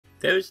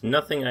There's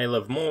nothing I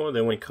love more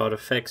than when card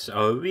effects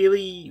are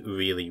really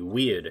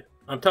weird.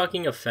 I'm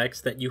talking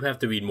effects that you have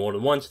to read more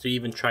than once to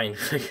even try and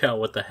figure out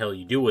what the hell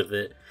you do with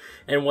it,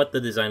 and what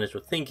the designers were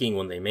thinking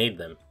when they made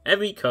them.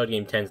 Every card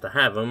game tends to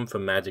have them,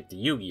 from Magic to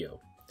Yu-Gi-Oh!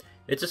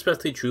 It's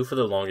especially true for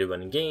the longer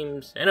running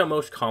games, and are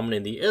most common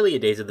in the earlier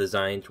days of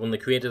designs when the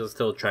creators are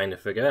still trying to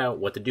figure out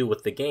what to do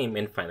with the game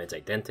and find its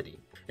identity.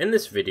 In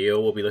this video,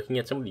 we'll be looking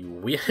at some of the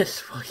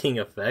weirdest fucking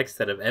effects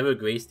that have ever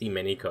graced the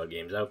many card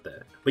games out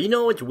there. But you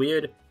know what's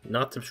weird?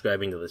 Not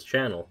subscribing to this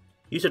channel.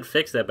 You should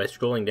fix that by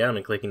scrolling down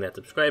and clicking that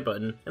subscribe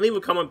button, and leave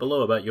a comment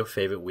below about your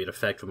favorite weird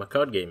effect from a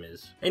card game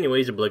is.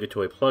 Anyways,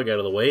 obligatory plug out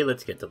of the way,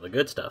 let's get to the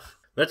good stuff.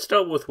 Let's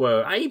start with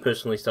where I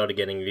personally started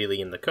getting really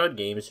into card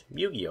games,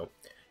 Yu-Gi-Oh!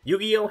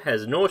 Yu-Gi-Oh!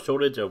 Has no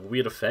shortage of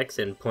weird effects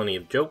and plenty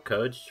of joke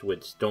cards,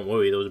 which don't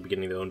worry, those will be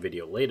getting their own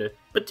video later.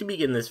 But to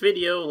begin this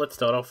video, let's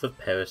start off with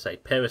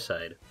Parasite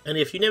Parasite. And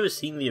if you've never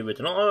seen the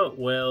original art,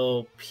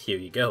 well, here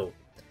you go.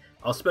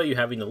 I'll spare you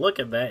having to look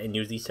at that and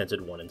use the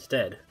censored one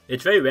instead.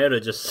 It's very rare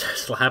to just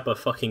slap a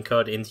fucking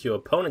card into your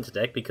opponent's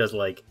deck because,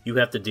 like, you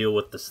have to deal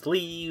with the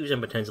sleeves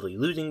and potentially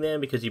losing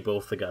them because you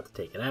both forgot to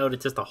take it out.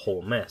 It's just a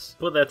whole mess.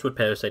 But that's what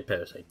Parasite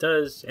Parasite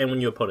does, and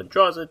when your opponent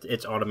draws it,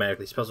 it's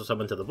automatically special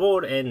summoned to the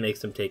board and makes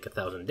them take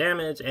 1000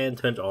 damage and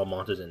turns all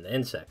monsters into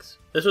insects.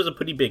 This was a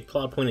pretty big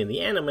plot point in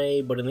the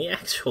anime, but in the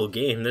actual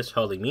game, this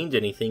hardly means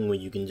anything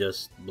when you can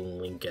just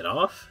blink it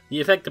off.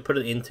 The effect to put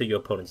it into your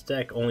opponent's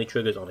deck only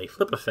triggers on a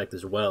flip effect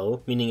as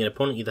well, meaning an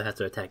opponent either has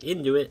to attack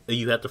into it, or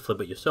you have to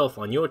flip it yourself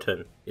on your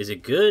turn. Is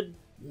it good?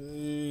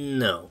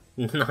 No,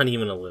 not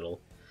even a little.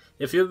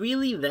 If you're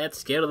really that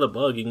scared of the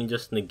bug, you can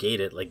just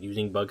negate it like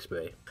using bug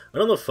spray.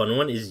 Another fun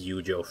one is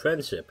Yu-Gi-Oh!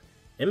 Friendship.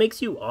 It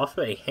makes you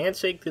offer a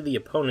handshake to the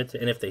opponent,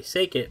 and if they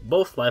shake it,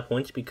 both flat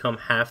points become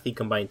half the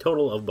combined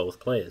total of both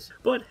players.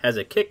 But as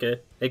a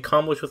kicker, it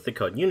combos with the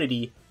card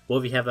Unity. Well,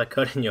 if you have that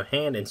card in your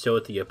hand and show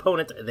it to your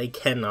opponent, they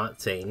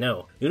cannot say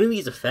no.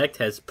 Unity's effect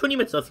has pretty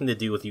much nothing to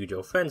do with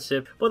Yu-Gi-Oh!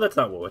 Friendship, but that's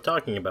not what we're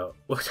talking about.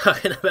 We're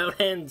talking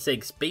about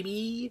handshakes,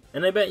 baby!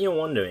 And I bet you're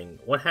wondering,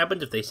 what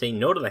happens if they say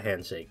no to the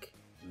handshake?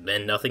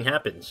 Then nothing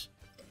happens.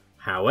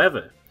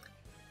 However,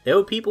 there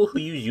are people who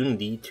use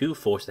Unity to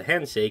force the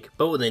handshake,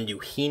 but will then do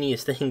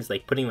heinous things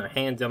like putting their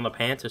hands down the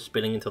pants or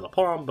spitting into the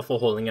palm before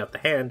holding out the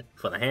hand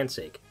for the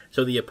handshake.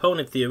 So the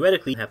opponent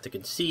theoretically have to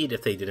concede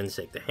if they didn't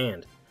shake the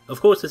hand. Of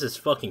course, this is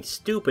fucking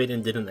stupid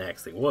and didn't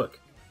actually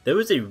work. There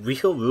is a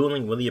real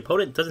ruling where the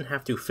opponent doesn't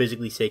have to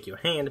physically shake your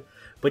hand,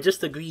 but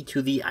just agree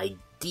to the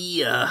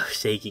idea of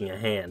shaking a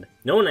hand.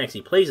 No one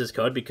actually plays this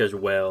card because,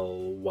 well,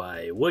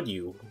 why would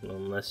you?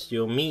 Unless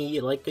you're me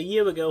like a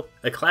year ago.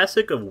 A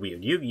classic of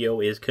weird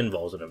Yu-Gi-Oh! Is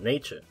Convulsion of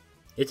Nature.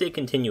 It's a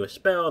continuous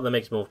spell that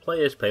makes both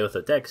players play with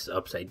their decks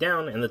upside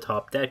down and the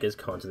top deck is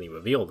constantly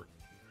revealed.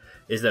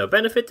 Is there a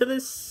benefit to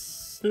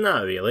this?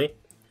 Not really.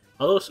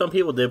 Although some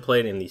people did play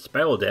it in the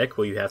Spiral deck,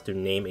 where you have to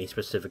name a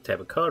specific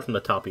type of card from the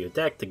top of your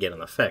deck to get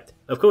an effect.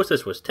 Of course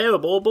this was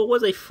terrible, but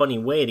was a funny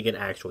way to get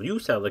actual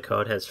use out of the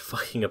card, as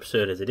fucking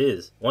absurd as it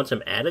is. Want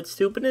some added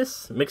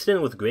stupidness? Mix it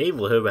in with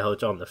Gravelyr while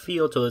it's on the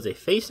field so there's a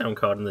face down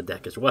card in the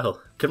deck as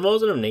well.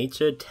 Convulsion of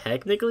Nature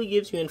technically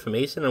gives you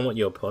information on what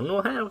your opponent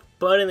will have,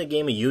 but in the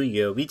game of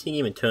Yu-Gi-Oh! Reaching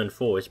even turn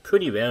 4 is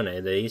pretty rare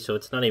nowadays, so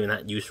it's not even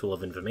that useful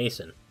of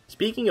information.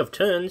 Speaking of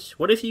turns,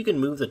 what if you can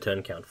move the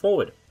turn count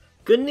forward?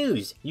 Good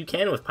news! You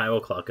can with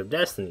Pyro Clock of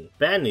Destiny.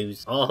 Bad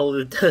news, all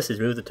it does is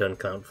move the turn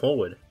count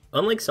forward.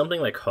 Unlike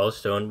something like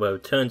Hearthstone where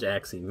turns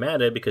actually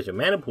matter because your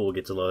mana pool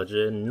gets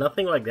larger,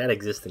 nothing like that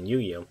exists in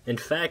Yu-Gi-Oh! In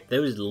fact,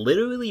 there is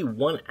literally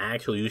one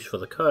actual use for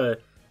the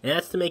card, and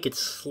that's to make it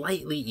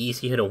slightly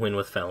easier to win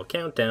with Final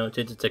Countdown,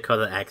 since it's a card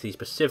that actually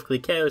specifically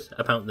cares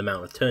about the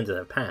amount of turns that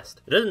have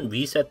passed. It doesn't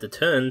reset the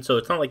turn, so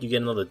it's not like you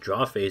get another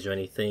draw phase or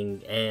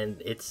anything,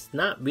 and it's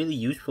not really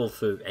useful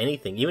for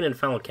anything. Even in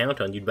Final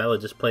Countdown, you'd rather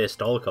just play a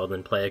stall card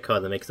than play a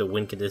card that makes the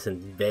win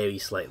condition very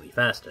slightly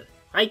faster.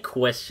 I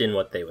question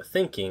what they were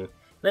thinking,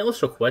 and I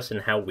also question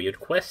how weird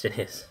Question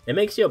is. It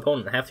makes your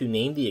opponent have to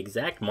name the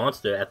exact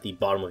monster at the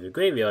bottom of your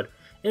graveyard,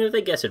 and if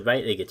they guess it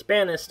right, it gets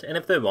banished, and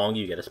if they're wrong,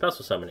 you get a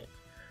special summon it.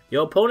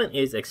 Your opponent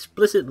is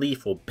explicitly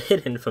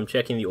forbidden from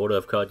checking the order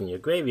of cards in your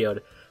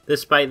graveyard,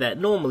 despite that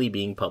normally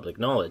being public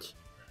knowledge.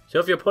 So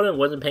if your opponent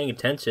wasn't paying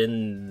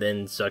attention,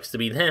 then sucks to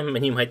be them,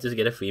 and you might just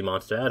get a free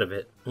monster out of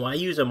it. Why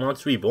use a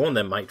Monster Reborn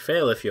that might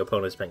fail if your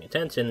opponent's paying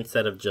attention,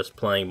 instead of just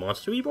playing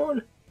Monster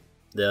Reborn?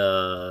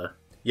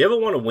 You ever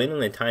want to win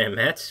an entire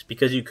match?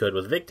 Because you could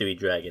with Victory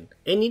Dragon.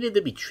 It needed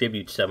to be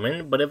Tribute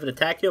Summoned, but if it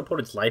attacked your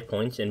opponent's life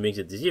points and brings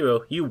it to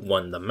 0, you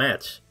won the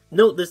match.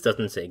 Note this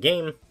doesn't say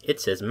game, it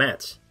says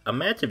match. A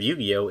match of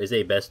Yu-Gi-Oh! Is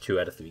a best 2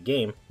 out of 3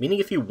 game, meaning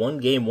if you won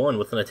game 1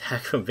 with an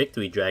attack from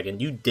Victory Dragon,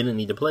 you didn't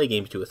need to play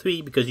games 2 or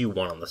 3 because you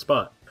won on the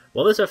spot.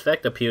 While this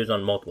effect appears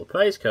on multiple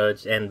prize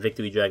cards, and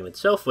Victory Dragon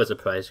itself was a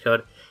prize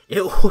card,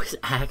 it was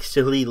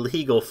actually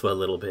legal for a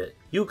little bit.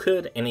 You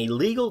could, in a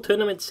legal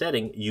tournament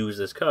setting, use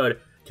this card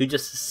to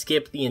just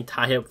skip the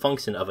entire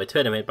function of a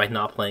tournament by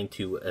not playing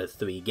 2 or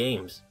 3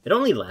 games. It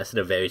only lasted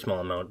a very small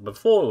amount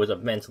before it was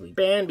eventually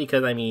banned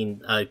because, I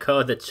mean, a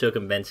card that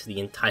circumvents the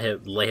entire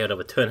layout of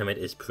a tournament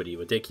is pretty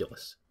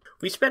ridiculous.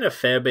 We spent a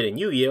fair bit in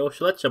Yu-Gi-Oh,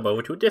 so let's jump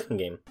over to a different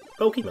game,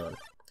 Pokemon.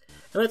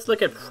 And let's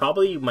look at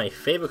probably my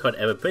favorite card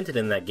ever printed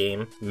in that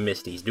game,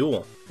 Misty's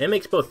Duel. It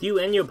makes both you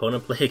and your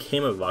opponent play a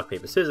game of rock,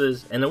 paper,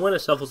 scissors, and the winner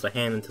shuffles the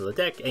hand into the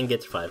deck and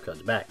gets 5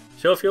 cards back.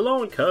 So if you're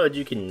low on cards,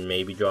 you can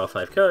maybe draw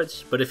 5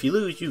 cards, but if you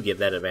lose, you give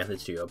that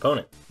advantage to your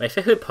opponent. My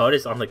favorite part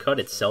is on the card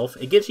itself.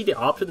 It gives you the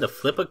option to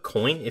flip a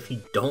coin if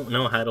you don't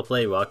know how to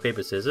play rock,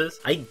 paper, scissors.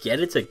 I get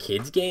it's a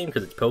kid's game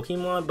because it's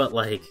Pokemon, but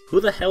like, who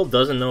the hell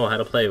doesn't know how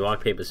to play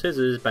rock, paper,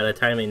 scissors by the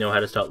time they know how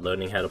to start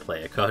learning how to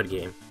play a card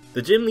game?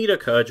 The gym leader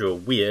cards were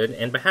weird,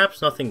 and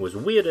perhaps nothing was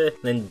weirder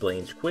than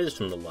Blaine's quiz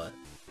from the lot.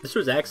 This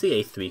was actually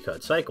a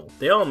 3-card cycle.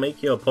 They all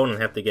make your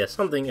opponent have to guess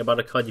something about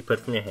a card you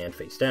put from your hand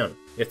face down.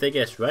 If they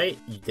guess right,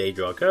 they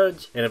draw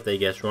cards, and if they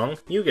guess wrong,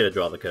 you get to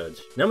draw the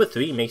cards. Number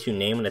 3 makes you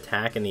name an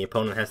attack and the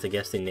opponent has to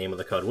guess the name of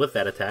the card with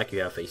that attack you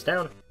have face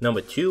down.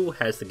 Number 2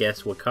 has to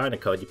guess what kind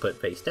of card you put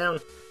face down.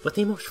 But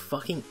the most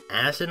fucking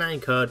asinine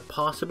card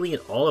possibly in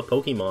all of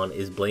Pokemon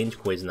is Blaine's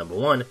Quiz number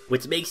 1,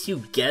 which makes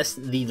you guess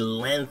the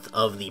length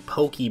of the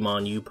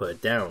Pokemon you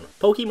put down.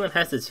 Pokemon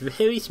has this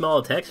very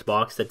small text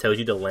box that tells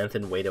you the length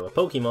and weight of a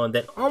Pokemon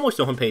that almost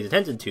no one pays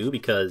attention to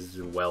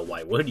because, well,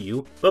 why would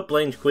you? But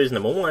Blaine's Quiz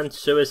number 1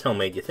 sure as hell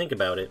made you think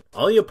about it.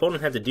 All your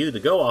opponent had to do to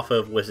go off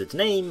of was its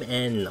name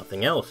and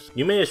nothing else.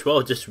 You may as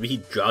well just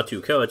read draw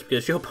 2 cards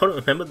because your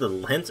opponent remembered the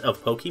length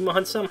of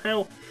Pokemon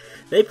somehow.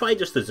 They probably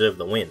just deserve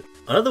the win.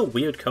 Another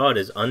weird card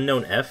is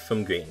Unknown F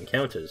from Great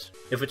Encounters.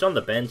 If it's on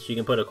the bench, you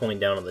can put a coin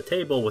down on the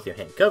table with your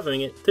hand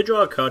covering it to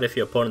draw a card if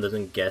your opponent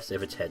doesn't guess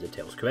if it's heads or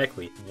tails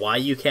correctly. Why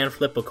you can't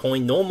flip a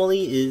coin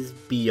normally is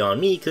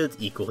beyond me because it's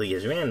equally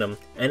as random,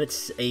 and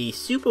it's a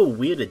super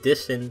weird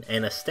addition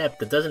and a step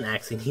that doesn't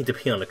actually need to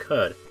be on the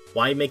card.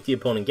 Why make the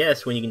opponent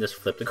guess when you can just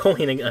flip the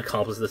coin and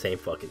accomplish the same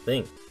fucking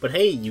thing? But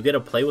hey, you get to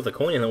play with a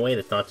coin in a way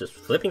that's not just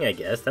flipping, I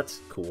guess.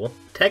 That's cool.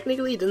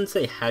 Technically, it didn't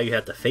say how you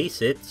have to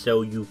face it,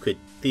 so you could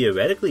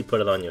theoretically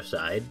put it on your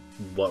side.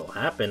 What'll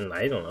happen?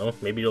 I don't know.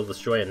 Maybe you'll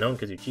destroy Unknown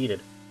because you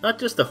cheated. Not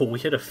just a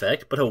weird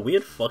effect, but a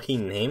weird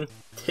fucking name.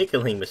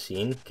 Tickling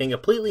Machine can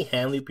completely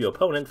hand loop your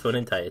opponent for an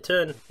entire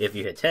turn if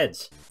you hit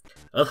heads.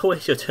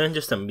 Otherwise, your turn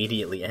just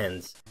immediately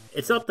ends.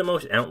 It's not the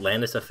most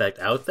outlandish effect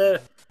out there,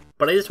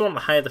 but I just wanted to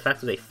highlight the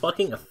fact there's a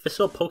fucking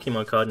official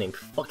Pokemon card named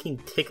fucking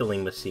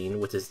Tickling Machine,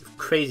 which is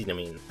crazy to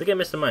me. Look at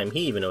Mr. Mime,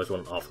 he even knows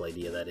what an awful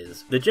idea that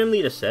is. The gym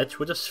leader sets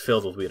were just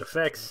filled with weird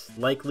effects,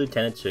 like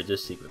Lieutenant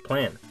Surge's secret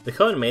plan. The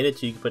card made it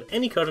so you could put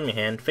any card in your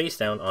hand face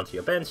down onto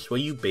your bench where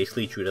you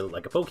basically treated it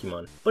like a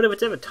Pokemon. But if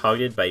it's ever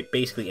targeted by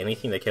basically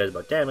anything that cares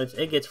about damage,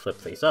 it gets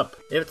flipped face up.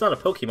 If it's not a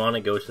Pokemon,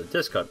 it goes to the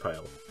discard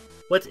pile.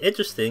 What's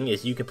interesting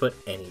is you can put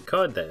any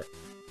card there.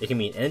 It can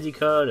be an energy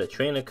card, a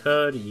trainer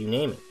card, you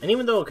name it. And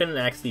even though it couldn't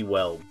actually,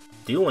 well,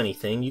 do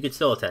anything, you could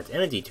still attach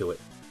energy to it.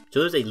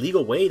 So there's a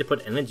legal way to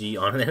put energy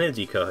on an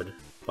energy card.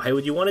 Why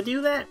would you want to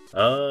do that?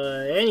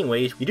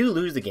 Anyways, you do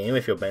lose the game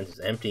if your bench is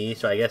empty,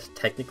 so I guess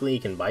technically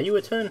it can buy you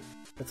a turn.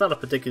 It's not a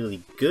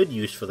particularly good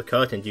use for the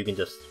card since you can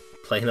just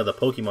play another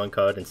Pokemon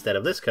card instead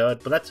of this card,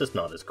 but that's just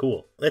not as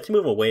cool. Let's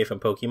move away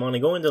from Pokemon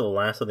and go into the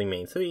last of the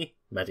main 3,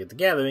 Magic the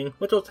Gathering,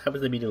 which also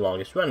happens to be the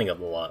longest running of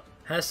the lot.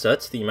 As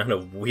such, the amount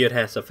of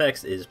weird-ass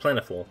effects is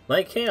plentiful.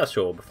 Like Chaos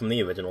Orb from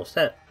the original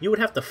set. You would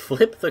have to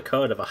flip the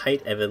card of a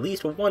height of at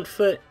least 1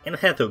 foot, and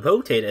have to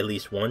rotate at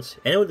least once,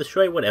 and it would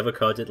destroy whatever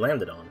cards it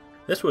landed on.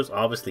 This was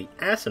obviously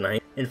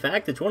asinine. In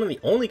fact, it's one of the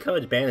only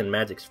cards banned in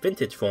Magic's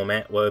Vintage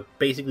format where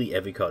basically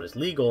every card is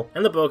legal,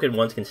 and the broken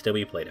ones can still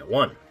be played at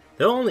 1.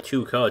 There are only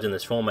 2 cards in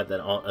this format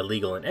that are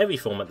illegal in every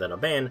format that are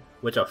banned,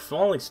 which are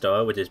Falling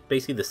Star, which is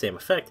basically the same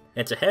effect,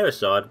 and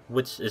Scheherazade,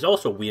 which is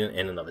also weird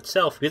in and of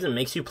itself, because it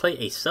makes you play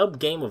a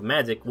sub-game of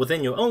Magic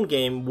within your own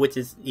game, which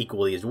is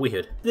equally as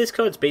weird. This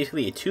card's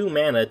basically a 2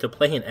 mana to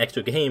play an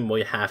extra game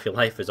where half your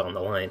life is on the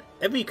line.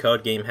 Every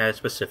card game has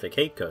specific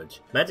hate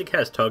cards. Magic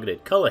has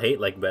targeted color hate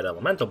like Red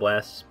Elemental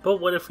Blasts, but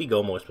what if we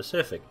go more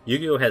specific?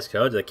 Yu-Gi-Oh! Has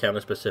cards that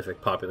counter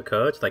specific popular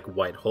cards like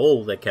White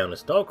Hole that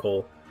counters Dark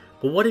Hole,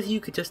 but what if you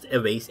could just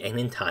erase an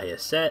entire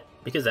set?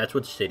 Because that's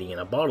what Shitty in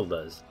a Bottle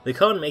does. The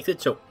card makes it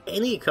so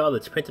any card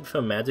that's printed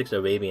from Magic's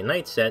Arabian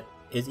Nights set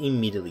is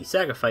immediately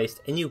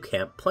sacrificed, and you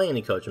can't play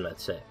any cards from that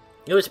set.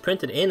 It was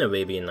printed in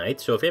Arabian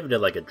Nights, so if you ever did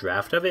like a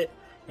draft of it,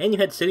 and you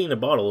had Shitty in a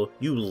Bottle,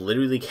 you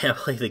literally can't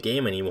play the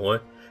game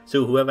anymore.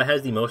 So whoever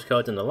has the most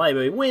cards in the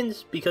library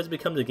wins, because it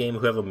becomes a game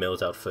whoever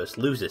mills out first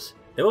loses.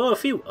 There are a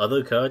few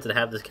other cards that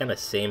have this kind of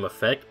same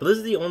effect, but this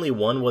is the only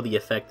one where the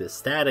effect is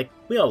static.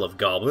 We all love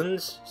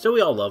goblins, so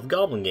we all love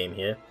Goblin Game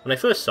here. When I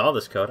first saw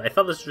this card, I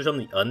thought this was from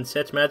the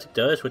unsets Magic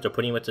does, which are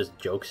pretty much just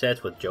joke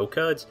sets with joke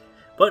cards.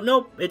 But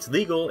nope, it's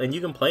legal and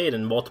you can play it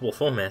in multiple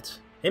formats.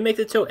 It makes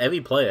it so every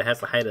player has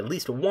to hide at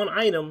least 1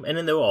 item, and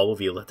then they're all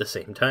revealed at the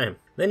same time.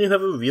 Then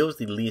whoever reveals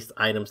the least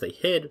items they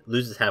hid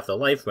loses half their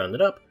life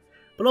rounded up,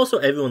 but also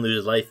everyone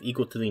loses life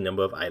equal to the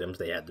number of items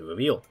they had to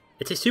reveal.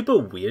 It's a super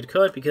weird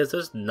card because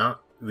there's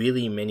not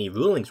really many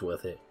rulings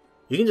with it.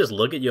 You can just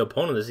look at your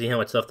opponent to see how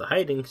much stuff they're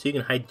hiding, so you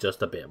can hide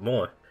just a bit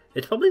more.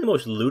 It's probably the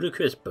most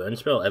ludicrous burn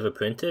spell ever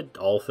printed,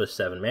 all for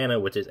 7 mana,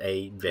 which is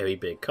a very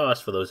big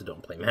cost for those who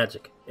don't play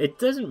Magic. It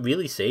doesn't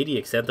really say the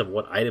extent of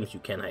what items you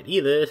can hide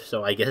either,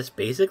 so I guess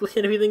basically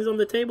everything's on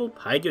the table.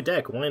 Hide your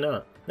deck, why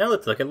not? Now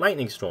let's look at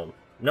Lightning Storm.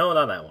 No,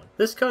 not that one.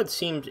 This card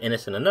seems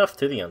innocent enough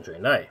to the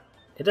untrained eye.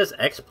 It does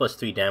X plus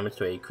 3 damage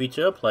to a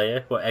creature or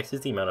player, where X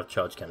is the amount of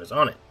charge counters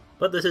on it.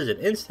 But this is an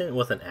instant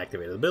with an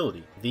activated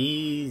ability.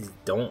 These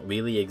don't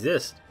really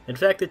exist. In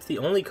fact, it's the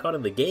only card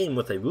in the game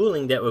with a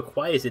ruling that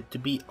requires it to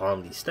be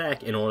on the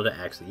stack in order to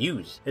actually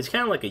use. It's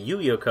kind of like a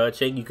Yu-Gi-Oh card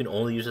saying you can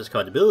only use this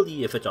card's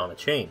ability if it's on a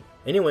chain.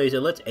 Anyways, it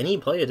lets any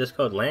player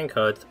discard land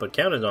cards to put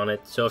counters on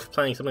it, so if you're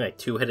playing something like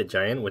Two-Headed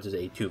Giant, which is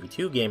a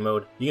 2v2 game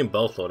mode, you can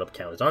both load up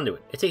counters onto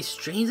it. It's a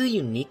strangely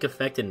unique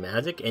effect in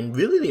Magic, and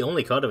really the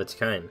only card of its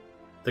kind.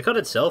 The card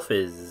itself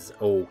is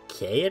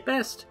okay at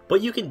best,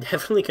 but you can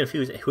definitely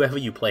confuse whoever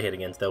you play it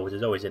against though, which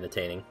is always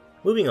entertaining.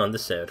 Moving on to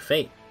Seared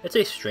Fate. It's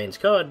a strange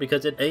card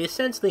because it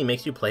essentially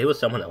makes you play with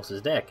someone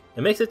else's deck.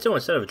 It makes it so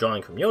instead of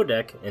drawing from your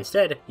deck,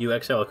 instead you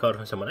exile a card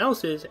from someone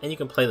else's and you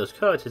can play those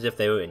cards as if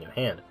they were in your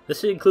hand.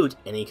 This includes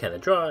any kind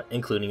of draw,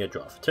 including a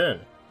draw for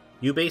turn.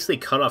 You basically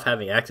cut off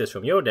having access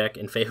from your deck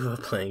in favor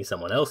of playing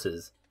someone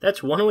else's.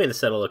 That's one way to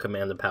settle a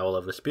command and power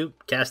level dispute.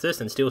 Cast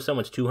this and steal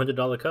someone's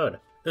 $200 card.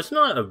 There's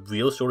not a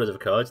real shortage of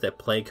cards that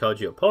play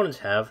cards your opponents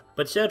have,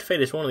 but Seared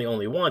Fate is one of the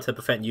only ones that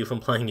prevent you from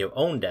playing your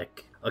own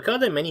deck. A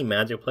card that many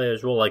Magic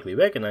players will likely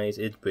recognize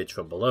is Bridge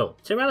from Below.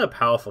 It's a rather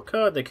powerful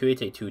card that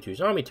creates a 2/2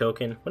 zombie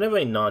token whenever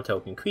a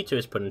non-token creature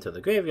is put into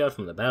the graveyard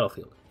from the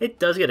battlefield. It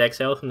does get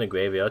exiled from the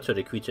graveyard should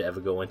the creature ever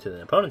go into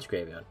the opponent's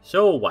graveyard.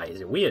 So why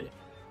is it weird?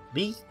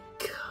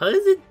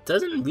 Because it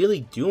doesn't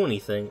really do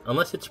anything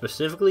unless it's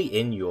specifically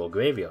in your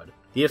graveyard.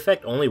 The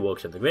effect only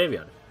works in the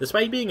graveyard.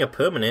 Despite being a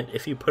permanent,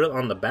 if you put it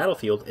on the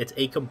battlefield, it's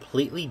a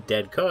completely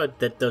dead card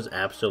that does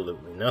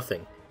absolutely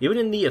nothing. Even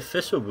in the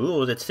official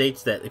rules it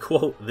states that,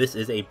 quote, this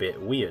is a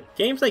bit weird.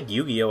 Games like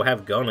Yu-Gi-Oh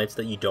have gauntlets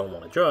that you don't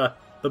want to draw,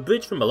 but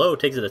Bridge from Below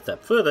takes it a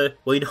step further,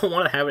 where you don't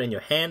want to have it in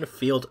your hand,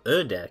 field,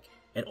 or deck,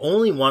 and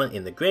only want it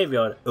in the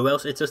graveyard, or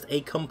else it's just a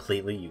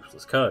completely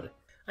useless card.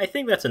 I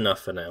think that's enough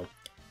for now.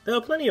 There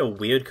are plenty of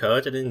weird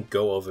cards I didn't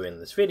go over in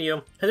this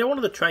video, as I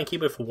wanted to try and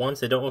keep it for ones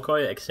that don't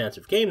require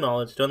extensive game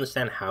knowledge to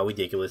understand how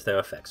ridiculous their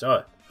effects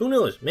are. Who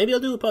knows, maybe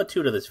I'll do a part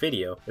 2 to this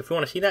video. If you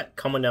want to see that,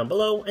 comment down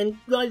below, and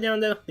right down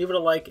there, leave it a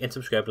like and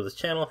subscribe to this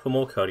channel for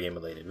more card game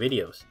related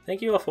videos.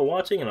 Thank you all for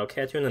watching, and I'll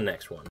catch you in the next one.